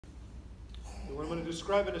what I'm going to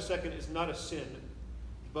describe in a second is not a sin,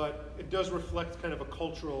 but it does reflect kind of a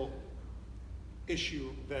cultural issue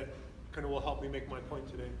that kind of will help me make my point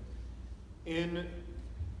today. In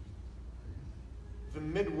the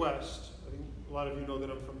Midwest, I think a lot of you know that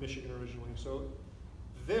I'm from Michigan originally, so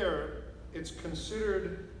there it's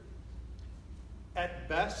considered at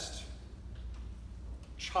best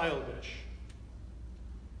childish.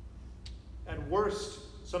 At worst,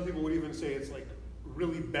 some people would even say it's like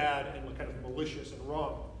really bad and kind of malicious and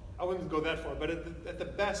wrong. I wouldn't go that far, but at the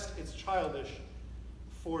best, it's childish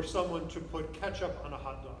for someone to put ketchup on a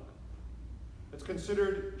hot dog. It's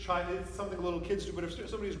considered it's something little kids do, but if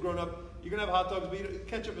somebody's grown up, you can have hot dogs, but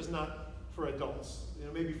ketchup is not for adults.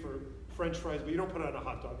 Maybe for French fries, but you don't put it on a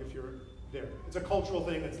hot dog if you're there. It's a cultural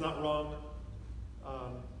thing. It's not wrong.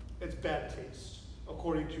 It's bad taste,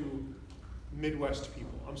 according to Midwest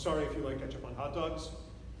people. I'm sorry if you like ketchup on hot dogs.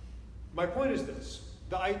 My point is this.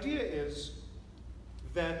 The idea is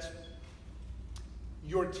that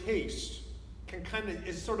your taste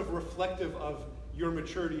is sort of reflective of your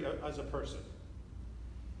maturity as a person.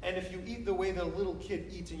 And if you eat the way that a little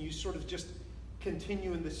kid eats and you sort of just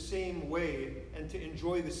continue in the same way and to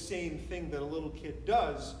enjoy the same thing that a little kid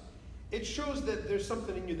does, it shows that there's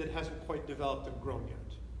something in you that hasn't quite developed and grown yet.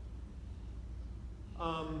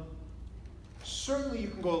 Certainly you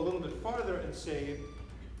can go a little bit farther and say,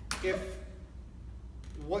 if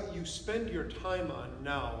what you spend your time on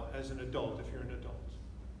now as an adult, if you're an adult,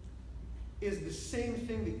 is the same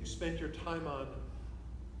thing that you spent your time on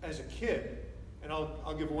as a kid, and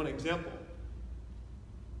I'll give one example.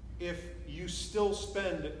 If you still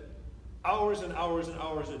spend hours and hours and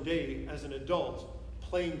hours a day as an adult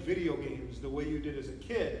playing video games the way you did as a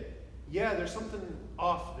kid, yeah, there's something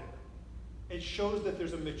off there. It shows that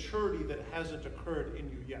there's a maturity that hasn't occurred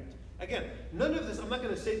in you yet. Again, none of this, I'm not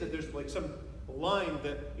going to say that there's like some line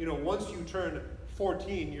that, once you turn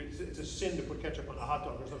 14, it's a sin to put ketchup on a hot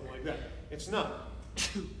dog or something like that. It's not.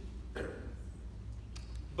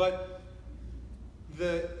 But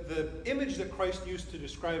the image that Christ uses to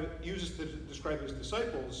describe his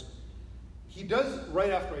disciples, he does right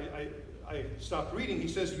after I stopped reading, he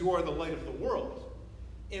says, "You are the light of the world."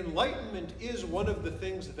 Enlightenment is one of the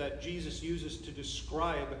things that Jesus uses to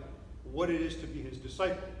describe what it is to be his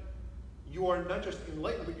disciple. You are not just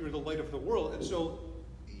enlightened, but you're the light of the world. And so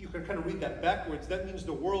you can kind of read that backwards. That means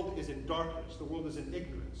the world is in darkness. The world is in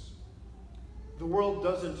ignorance. The world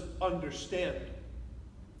doesn't understand.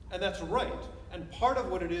 And that's right. And part of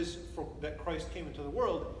what it is that Christ came into the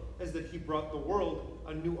world is that he brought the world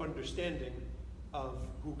a new understanding of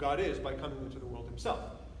who God is by coming into the world himself.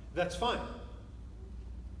 That's fine.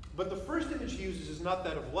 But the first image he uses is not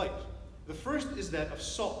that of light. The first is that of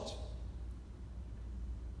salt.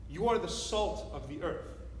 You are the salt of the earth.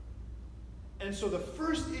 And so the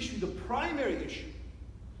first issue, the primary issue,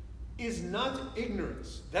 is not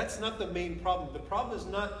ignorance. That's not the main problem. The problem is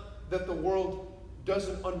not that the world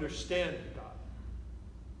doesn't understand God.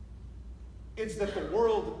 It's that the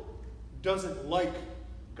world doesn't like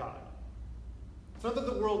God. It's not that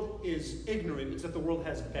the world is ignorant, it's that the world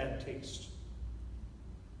has bad taste.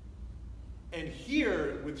 And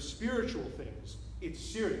here, with spiritual things, it's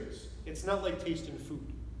serious. It's not like tasting food.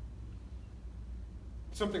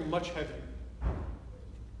 It's something much heavier.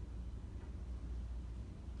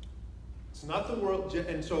 It's not the world,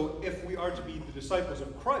 and so if we are to be the disciples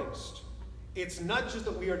of Christ, it's not just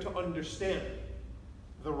that we are to understand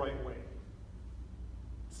the right way.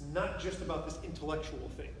 It's not just about this intellectual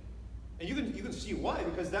thing. And you can see why,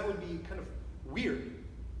 because that would be kind of weird.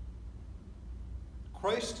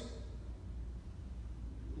 Christ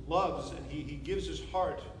loves and he gives his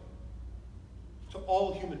heart to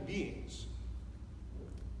all human beings.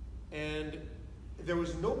 And there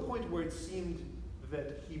was no point where it seemed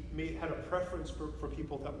that he had a preference for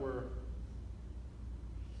people that were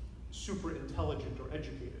super intelligent or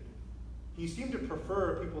educated. He seemed to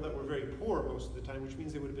prefer people that were very poor most of the time, which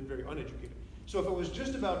means they would have been very uneducated. So if it was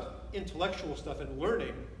just about intellectual stuff and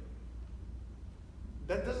learning,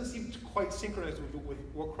 that doesn't seem to quite synchronize with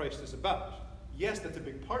what Christ is about. Yes, that's a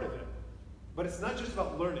big part of it, but it's not just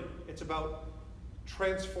about learning. It's about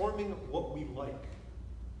transforming what we like.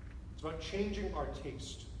 It's about changing our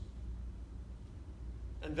taste.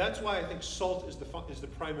 And that's why I think salt is the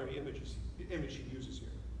primary image he uses here.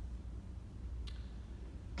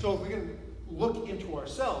 So if we can look into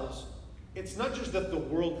ourselves, it's not just that the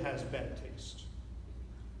world has bad taste.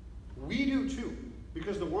 We do too,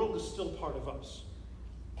 because the world is still part of us.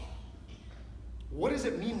 What does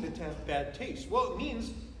it mean to have bad taste? Well, it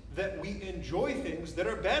means that we enjoy things that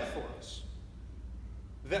are bad for us.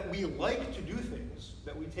 That we like to do things,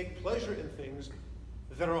 that we take pleasure in things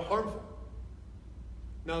that are harmful.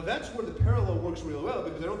 Now that's where the parallel works really well,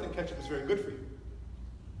 because I don't think ketchup is very good for you.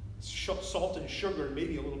 It's salt and sugar and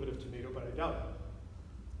maybe a little bit of tomato, but I doubt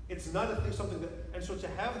it. It's not a thing, something that, and so to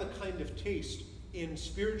have the kind of taste in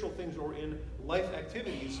spiritual things or in life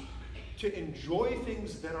activities, to enjoy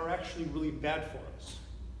things that are actually really bad for us,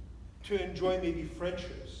 to enjoy maybe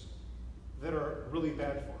friendships that are really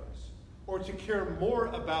bad for us, or to care more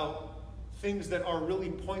about things that are really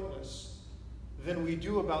pointless than we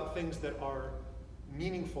do about things that are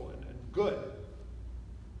meaningful and good.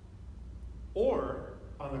 Or,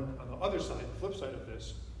 on the other side, the flip side of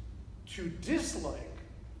this, to dislike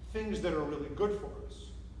things that are really good for us.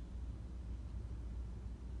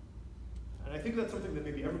 And I think that's something that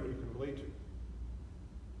maybe everybody can relate to.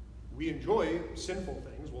 We enjoy sinful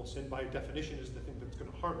things. Well, sin by definition is the thing that's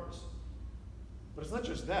going to harm us. But it's not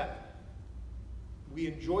just that. We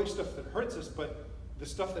enjoy stuff that hurts us, but the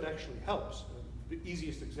stuff that actually helps. The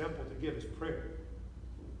easiest example to give is prayer.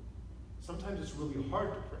 Sometimes it's really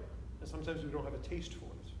hard to pray, and sometimes we don't have a taste for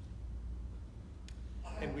it.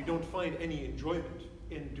 And we don't find any enjoyment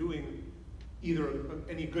in doing either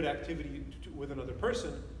any good activity with another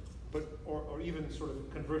person, or even sort of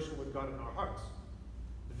conversing with God in our hearts.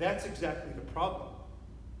 That's exactly the problem.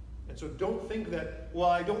 And so don't think that, well,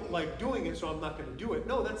 I don't like doing it, so I'm not going to do it.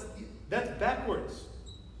 No, that's backwards.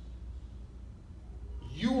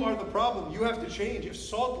 You are the problem. You have to change. If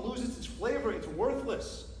salt loses its flavor, it's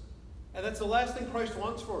worthless. And that's the last thing Christ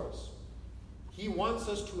wants for us. He wants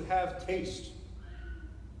us to have taste.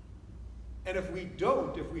 And if we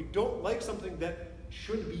don't like something that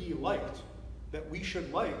should be liked, that we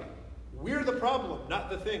should like, we're the problem, not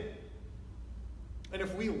the thing. And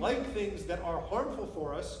if we like things that are harmful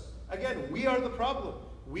for us, again, we are the problem.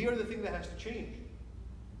 We are the thing that has to change.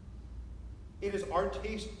 It is our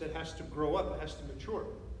taste that has to grow up, it has to mature.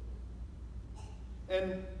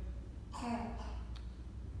 And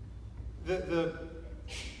the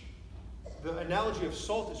analogy of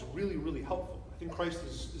salt is really, really helpful. I think Christ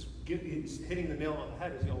is hitting the nail on the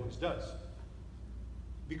head, as he always does.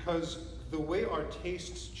 Because the way our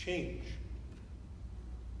tastes change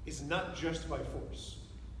is not just by force.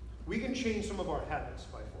 We can change some of our habits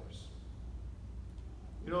by force.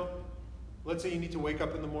 You know, let's say you need to wake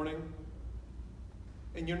up in the morning,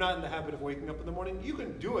 and you're not in the habit of waking up in the morning. You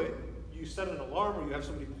can do it. You set an alarm, or you have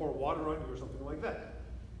somebody pour water on you or something like that.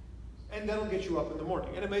 And that'll get you up in the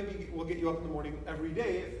morning. And it will get you up in the morning every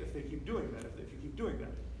day if they keep doing that, if you keep doing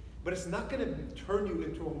that. But it's not going to turn you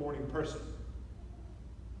into a morning person.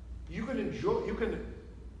 You can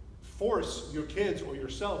force your kids or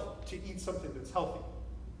yourself to eat something that's healthy.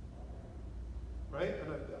 Right?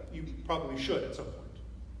 And you probably should at some point.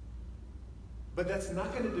 But that's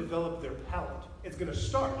not going to develop their palate. It's going to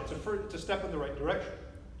start. It's a step in the right direction.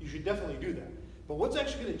 You should definitely do that. But what's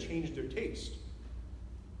actually going to change their taste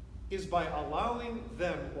is by allowing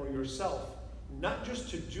them or yourself not just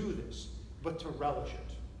to do this, but to relish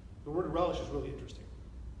it. The word relish is really interesting.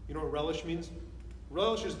 You know what relish means?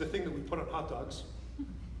 Relish is the thing that we put on hot dogs,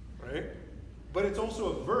 right? But it's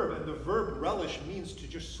also a verb, and the verb relish means to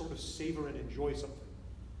just sort of savor and enjoy something.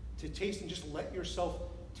 To taste and just let yourself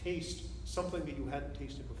taste something that you hadn't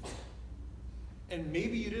tasted before. And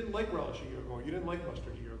maybe you didn't like relish a year ago, or you didn't like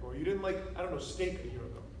mustard a year ago, or you didn't like, steak a year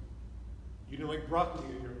ago. You didn't like broccoli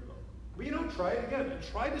a year ago. But try it again, and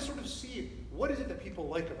try to sort of see, what is it that people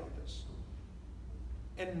like about this?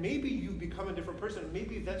 And maybe you've become a different person.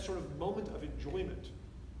 Maybe that sort of moment of enjoyment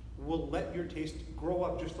will let your taste grow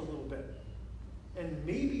up just a little bit. And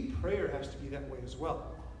maybe prayer has to be that way as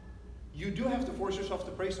well. You do have to force yourself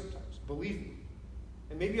to pray sometimes, believe me.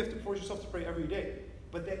 And maybe you have to force yourself to pray every day.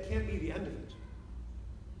 But that can't be the end of it.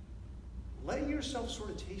 Let yourself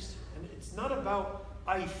sort of taste it. And it's not about,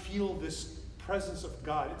 I feel this presence of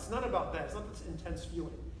God. It's not about that. It's not this intense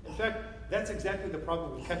feeling. In fact, that's exactly the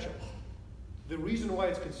problem with ketchup. The reason why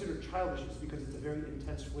it's considered childish is because it's a very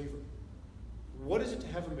intense flavor. What is it to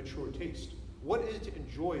have a mature taste? What is it to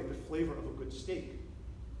enjoy the flavor of a good steak?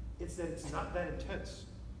 It's that it's not that intense.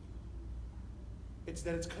 It's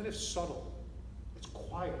that it's kind of subtle. It's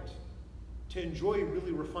quiet. To enjoy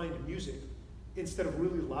really refined music instead of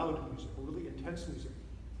really loud music or really intense music,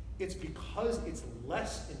 it's because it's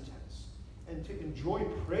less intense. And to enjoy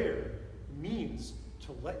prayer means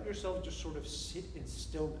to let yourself just sort of sit in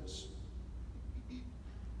stillness,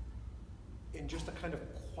 in just a kind of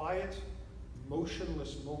quiet,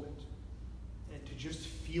 motionless moment, and to just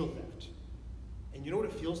feel that. And you know what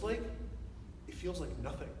it feels like? It feels like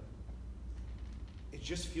nothing. It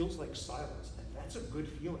just feels like silence, and that's a good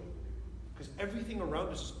feeling. Because everything around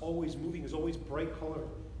us is always moving, is always bright color,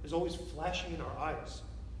 is always flashing in our eyes.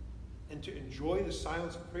 and to enjoy the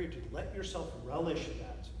silence of prayer, to let yourself relish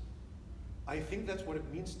that, I think that's what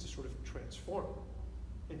it means to sort of transform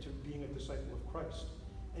into being a disciple of Christ.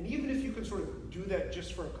 And even if you can sort of do that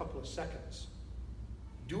just for a couple of seconds,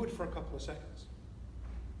 do it for a couple of seconds.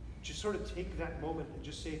 Just sort of take that moment and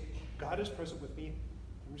just say, God is present with me.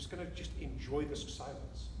 I'm just going to just enjoy this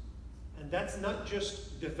silence. And that's not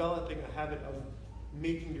just developing a habit of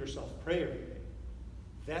making yourself pray every day.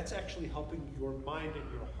 That's actually helping your mind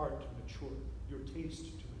and your heart to mature, your taste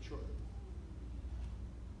to mature.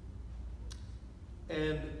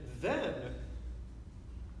 And then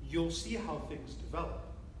you'll see how things develop.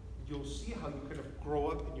 You'll see how you kind of grow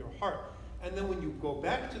up in your heart. And then when you go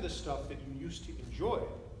back to the stuff that you used to enjoy,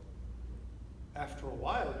 after a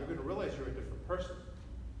while, you're going to realize you're a different person.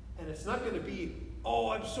 And it's not going to be,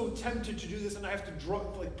 oh, I'm so tempted to do this and I have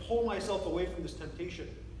to pull myself away from this temptation.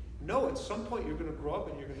 No, at some point you're going to grow up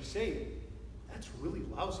and you're going to say, that's really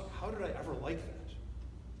lousy. How did I ever like that?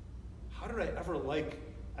 How did I ever like,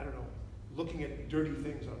 I don't know, looking at dirty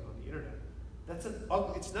things on the internet? That's an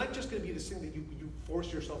ugly, it's not just going to be this thing that you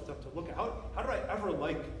force yourself to look at. How did I ever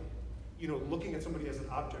like, looking at somebody as an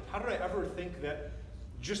object? How did I ever think that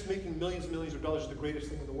just making millions and millions of dollars is the greatest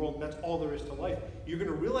thing in the world and that's all there is to life? You're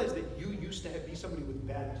going to realize that you used to be somebody with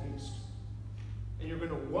bad taste. And you're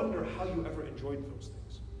going to wonder how you ever enjoyed those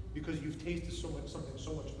things because you've tasted something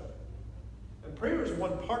so much better. And prayer is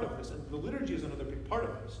one part of this, and the liturgy is another big part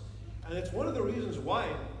of this. And it's one of the reasons why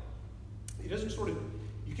it doesn't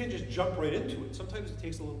you can't just jump right into it. Sometimes it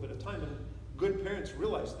takes a little bit of time, and good parents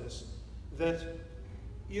realize this, that,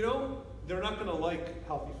 they're not going to like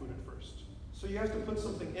healthy food at first. So you have to put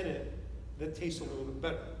something in it that tastes a little bit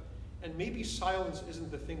better. And maybe silence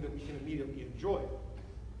isn't the thing that we can immediately enjoy.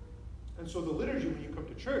 And so the liturgy, when you come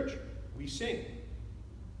to church, we sing.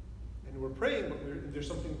 And we're praying, but there's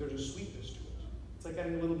a sweetness to it. It's like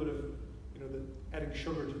adding a little bit of, adding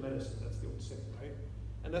sugar to medicine. That's the old saying, right?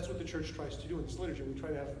 And that's what the church tries to do in this liturgy. We try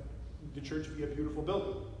to have the church be a beautiful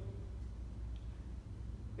building.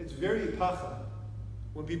 It's very pacha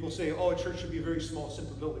when people say, oh, a church should be a very small,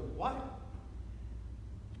 simple building. Why?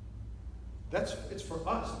 It's for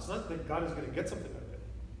us. It's not that God is going to get something out of it.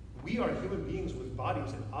 We are human beings with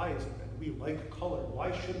bodies and eyes, and we like color.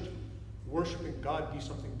 Why shouldn't worshiping God be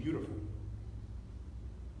something beautiful?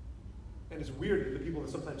 And it's weird that the people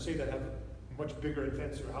that sometimes say that have much bigger and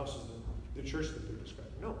fancier houses than the church that they're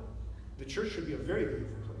describing. No. The church should be a very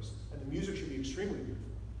beautiful place, and the music should be extremely beautiful.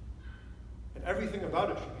 And everything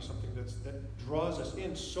about it should be something that draws us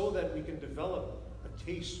in so that we can develop a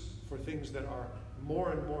taste for things that are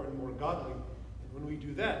more and more and more godly. And when we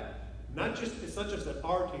do that, it's not just that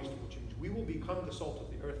our taste will change. We will become the salt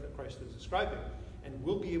of the earth that Christ is describing, and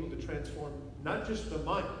we'll be able to transform not just the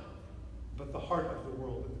mind, but the heart of the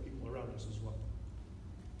world and the people around us as well.